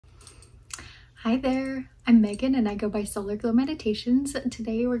Hi there, I'm Megan and I go by Solar Glow Meditations.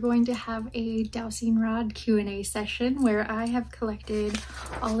 Today we're going to have a dowsing rod Q&A session where I have collected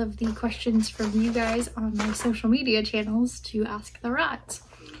all of the questions from you guys on my social media channels to ask the rods.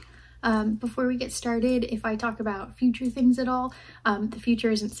 Before we get started, if I talk about future things at all, the future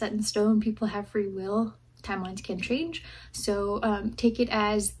isn't set in stone. People have free will. Timelines can change. So take it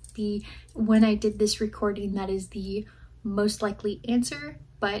as when I did this recording, that is the most likely answer,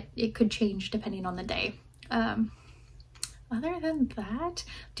 but it could change depending on the day. Other than that,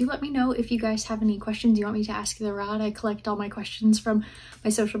 do let me know if you guys have any questions you want me to ask the rod. I collect all my questions from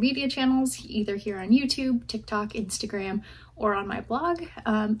my social media channels, either here on YouTube, TikTok, Instagram, or on my blog.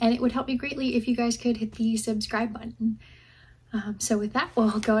 And it would help me greatly if you guys could hit the subscribe button. So with that,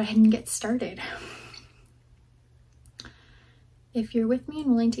 we'll go ahead and get started. If you're with me and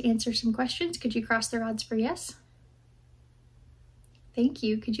willing to answer some questions, could you cross the rods for yes? Thank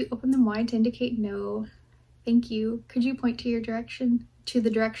you. Could you open them wide to indicate no? Thank you. Could you point to your direction, to the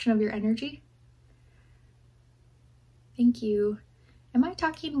direction of your energy? Thank you. Am I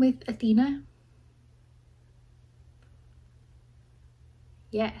talking with Athena?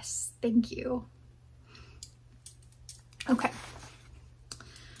 Yes, thank you. Okay.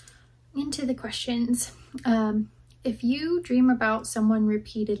 Into the questions. If you dream about someone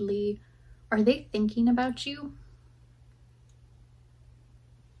repeatedly, are they thinking about you?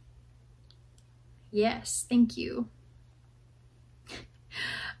 Yes, thank you.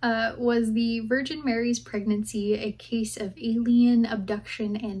 Was the Virgin Mary's pregnancy a case of alien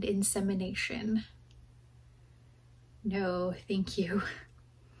abduction and insemination? No, thank you.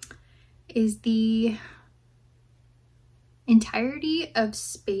 Is the entirety of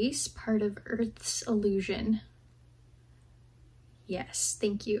space part of Earth's illusion? Yes,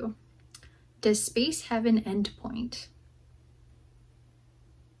 thank you. Does space have an endpoint?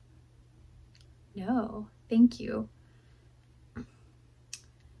 No, thank you.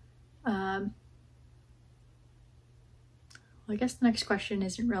 Well, I guess the next question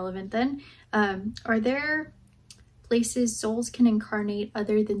isn't relevant then. Are there places souls can incarnate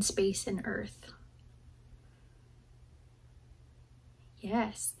other than space and Earth?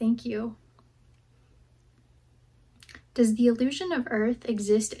 Yes, thank you. Does the illusion of Earth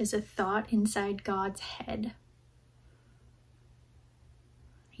exist as a thought inside God's head?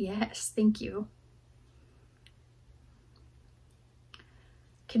 Yes, thank you.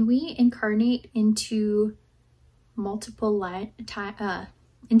 Can we incarnate into multiple lives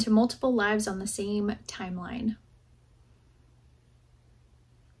on the same timeline?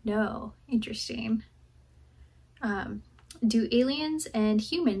 No, interesting. Do aliens and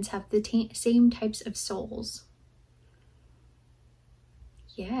humans have the same types of souls?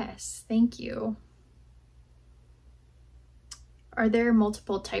 Yes, thank you. Are there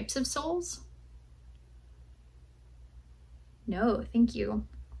multiple types of souls? No, thank you.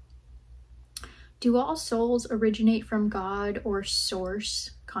 Do all souls originate from God or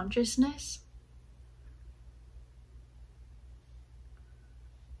source consciousness?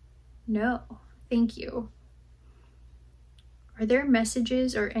 No, thank you. Are there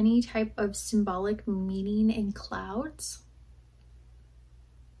messages or any type of symbolic meaning in clouds?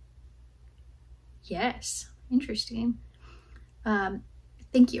 Yes, interesting.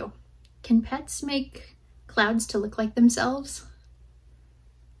 Thank you. Can pets make clouds to look like themselves?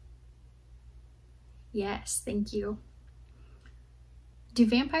 Yes, thank you. Do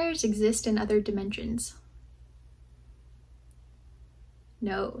vampires exist in other dimensions?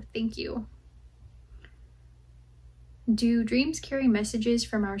 No, thank you. Do dreams carry messages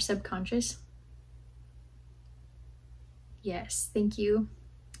from our subconscious? Yes, thank you.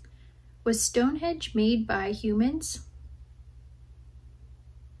 Was Stonehenge made by humans?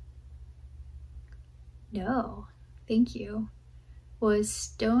 No, thank you. Was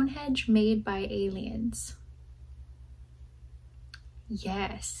Stonehenge made by aliens?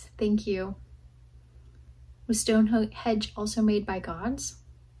 Yes, thank you. Was Stonehenge also made by gods?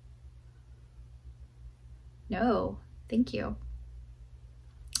 No, thank you.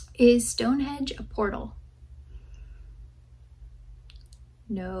 Is Stonehenge a portal?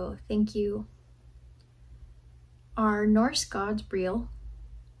 No, thank you. Are Norse gods real?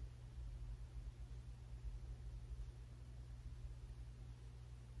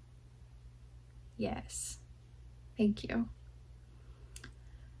 Yes, thank you.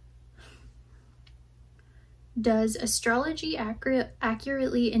 Does astrology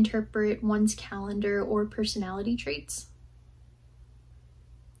accurately interpret one's calendar or personality traits?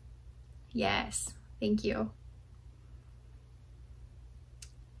 Yes, thank you.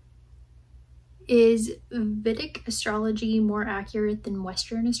 Is Vedic astrology more accurate than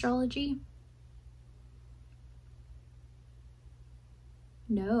Western astrology?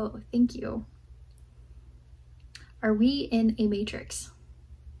 No, thank you. Are we in a matrix?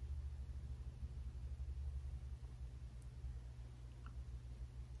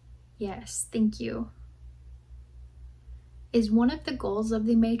 Yes, thank you. Is one of the goals of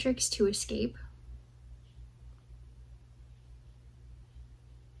the matrix to escape?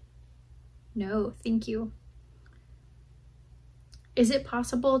 No, thank you. Is it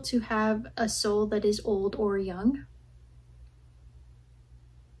possible to have a soul that is old or young?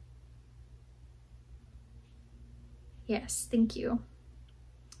 Yes, thank you.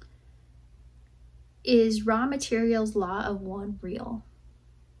 Is raw materials law of one real?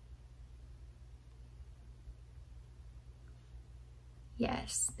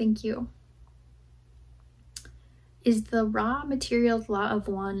 Yes, thank you. Is the raw materials law of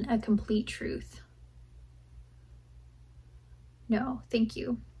one a complete truth? No, thank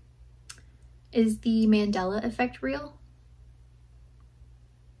you. Is the Mandela effect real?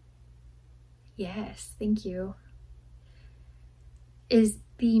 Yes, thank you. Is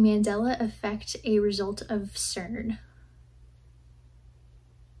the Mandela effect a result of CERN?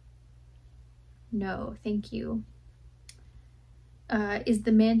 No, thank you. Is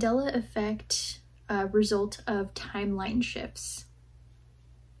the Mandela effect a result of timeline shifts?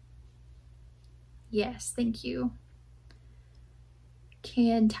 Yes, thank you.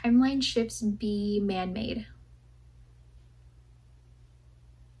 Can timeline shifts be man-made?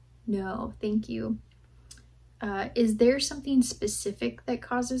 No, thank you. Is there something specific that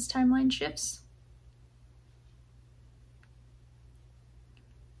causes timeline shifts?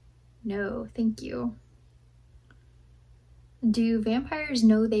 No, thank you. Do vampires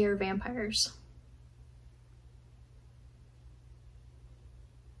know they are vampires?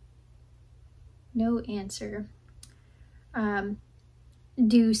 No answer.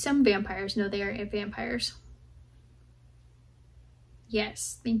 Do some vampires know they are vampires?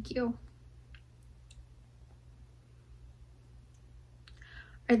 Yes, thank you.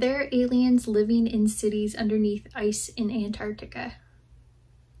 Are there aliens living in cities underneath ice in Antarctica?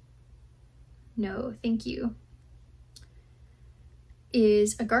 No, thank you.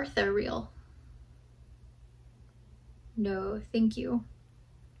 Is Agartha real? No, thank you.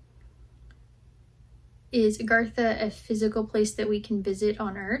 Is Agartha a physical place that we can visit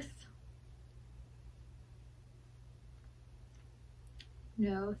on Earth?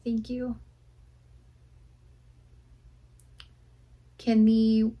 No, thank you. Can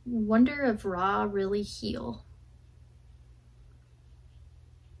the wonder of Ra really heal?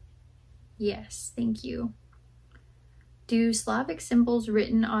 Yes, thank you. Do Slavic symbols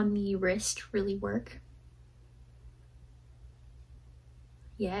written on the wrist really work?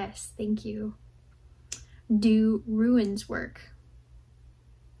 Yes, thank you. Do runes work?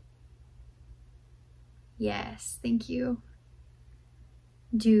 Yes, thank you.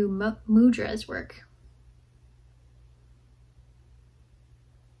 Do mudras work?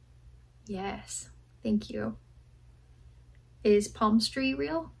 Yes, thank you. Is palmistry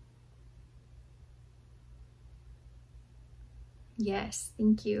real? Yes,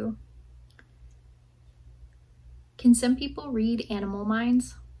 thank you. Can some people read animal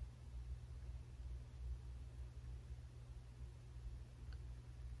minds?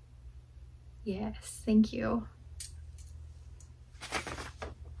 Yes, thank you.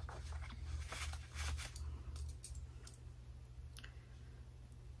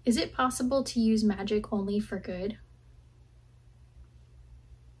 Is it possible to use magic only for good?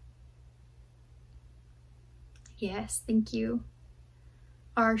 Yes, thank you.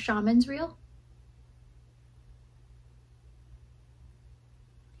 Are shamans real?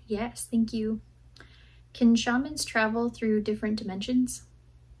 Yes, thank you. Can shamans travel through different dimensions?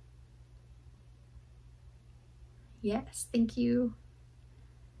 Yes, thank you.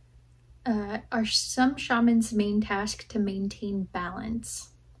 Are some shamans' main task to maintain balance?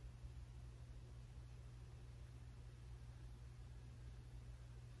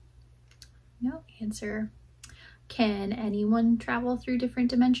 No answer. Can anyone travel through different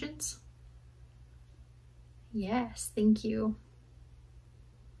dimensions? Yes, thank you.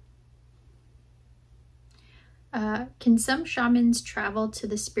 Can some shamans travel to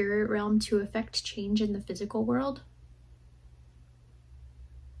the spirit realm to affect change in the physical world?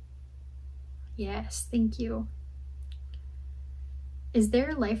 Yes, thank you. Is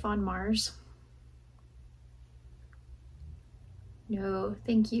there life on Mars? No,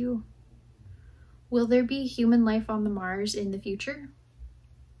 thank you. Will there be human life on the Mars in the future?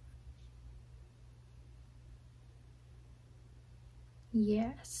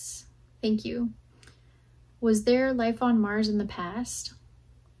 Yes, thank you. Was there life on Mars in the past?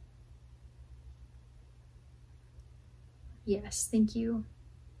 Yes, thank you.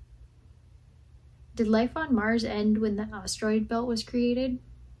 Did life on Mars end when the asteroid belt was created?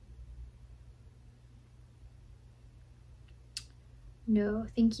 No,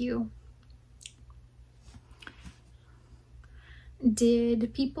 thank you.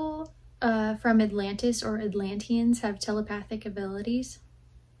 Did people from Atlantis or Atlanteans have telepathic abilities?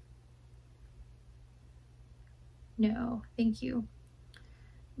 No, thank you.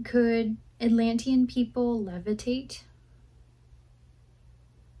 Could Atlantean people levitate?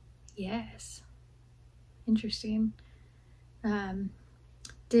 Yes. Interesting.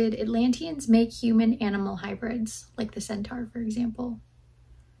 Did Atlanteans make human-animal hybrids, like the centaur, for example?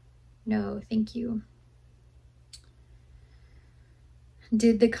 No, thank you.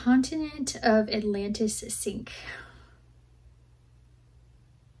 Did the continent of Atlantis sink?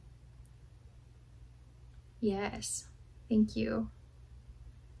 Yes, thank you.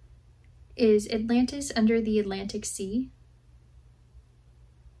 Is Atlantis under the Atlantic Sea?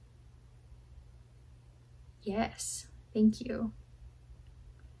 Yes, thank you.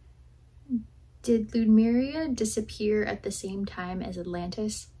 Did Lemuria disappear at the same time as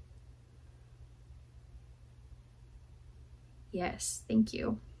Atlantis? Yes, thank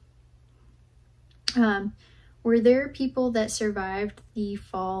you. Were there people that survived the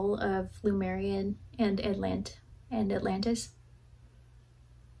fall of Lemuria and Atlantis?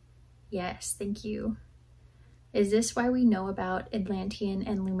 Yes, thank you. Is this why we know about Atlantean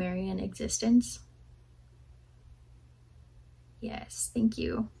and Lemurian existence? Yes, thank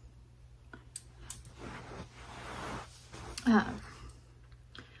you.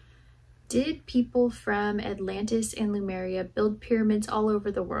 Did people from Atlantis and Lemuria build pyramids all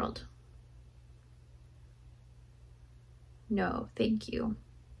over the world? No, thank you.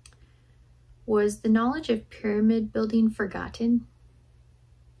 Was the knowledge of pyramid building forgotten?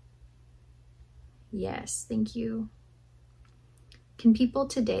 Yes, thank you. Can people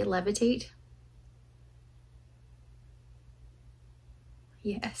today levitate?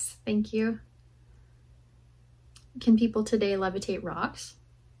 Yes, thank you. Can people today levitate rocks?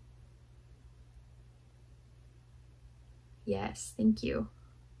 Yes, thank you.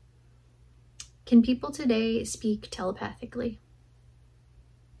 Can people today speak telepathically?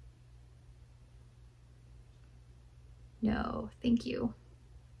 No, thank you.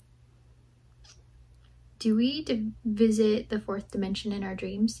 Do we visit the fourth dimension in our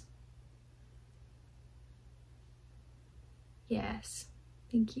dreams? Yes,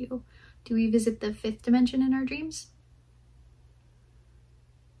 thank you. Do we visit the fifth dimension in our dreams?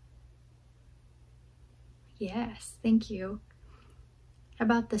 Yes, thank you. How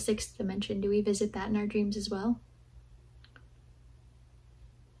about the sixth dimension? Do we visit that in our dreams as well?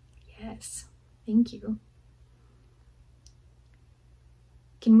 Yes, thank you.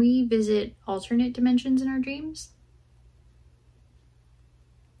 Can we visit alternate dimensions in our dreams?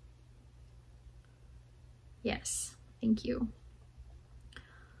 Yes, thank you.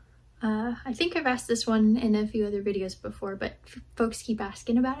 I think I've asked this one in a few other videos before, but folks keep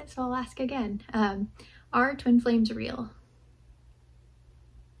asking about it, so I'll ask again. Are twin flames real?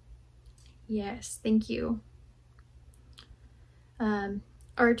 Yes, thank you.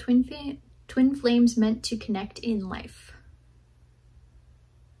 Are twin flames meant to connect in life?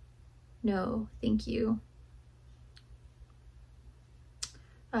 No, thank you.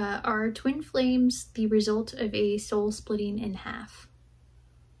 Are twin flames the result of a soul splitting in half?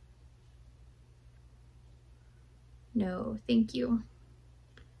 No, thank you.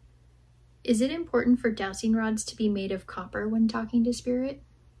 Is it important for dowsing rods to be made of copper when talking to spirit?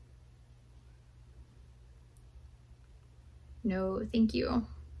 No, thank you.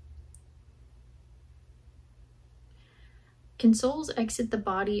 Can souls exit the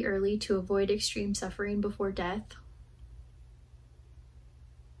body early to avoid extreme suffering before death?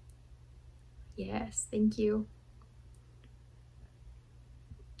 Yes, thank you.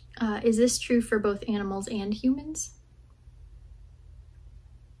 Is this true for both animals and humans?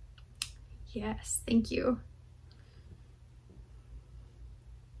 Yes, thank you.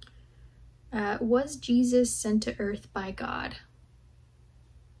 Was Jesus sent to earth by God?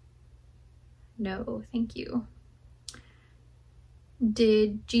 No, thank you.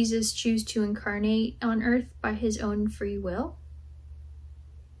 Did Jesus choose to incarnate on earth by his own free will?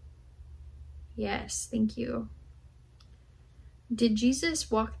 Yes, thank you. Did Jesus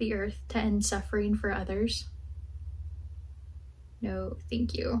walk the earth to end suffering for others? No,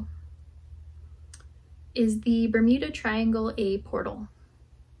 thank you. Is the Bermuda Triangle a portal?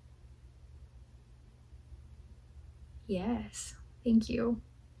 Yes, thank you.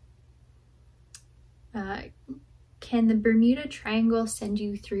 Can the Bermuda Triangle send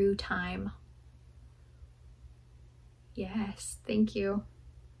you through time? Yes, thank you.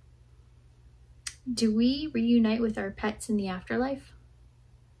 Do we reunite with our pets in the afterlife?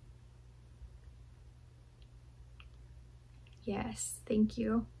 Yes, thank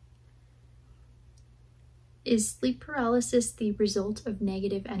you. Is sleep paralysis the result of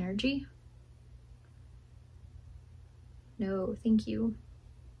negative energy? No, thank you.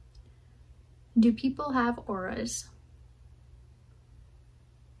 Do people have auras?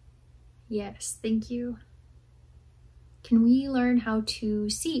 Yes, thank you. Can we learn how to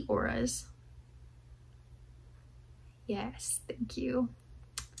see auras? Yes, thank you.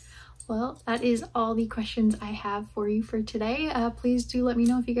 Well, that is all the questions I have for you for today. Please do let me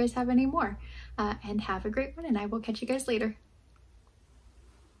know if you guys have any more. And have a great one, and I will catch you guys later.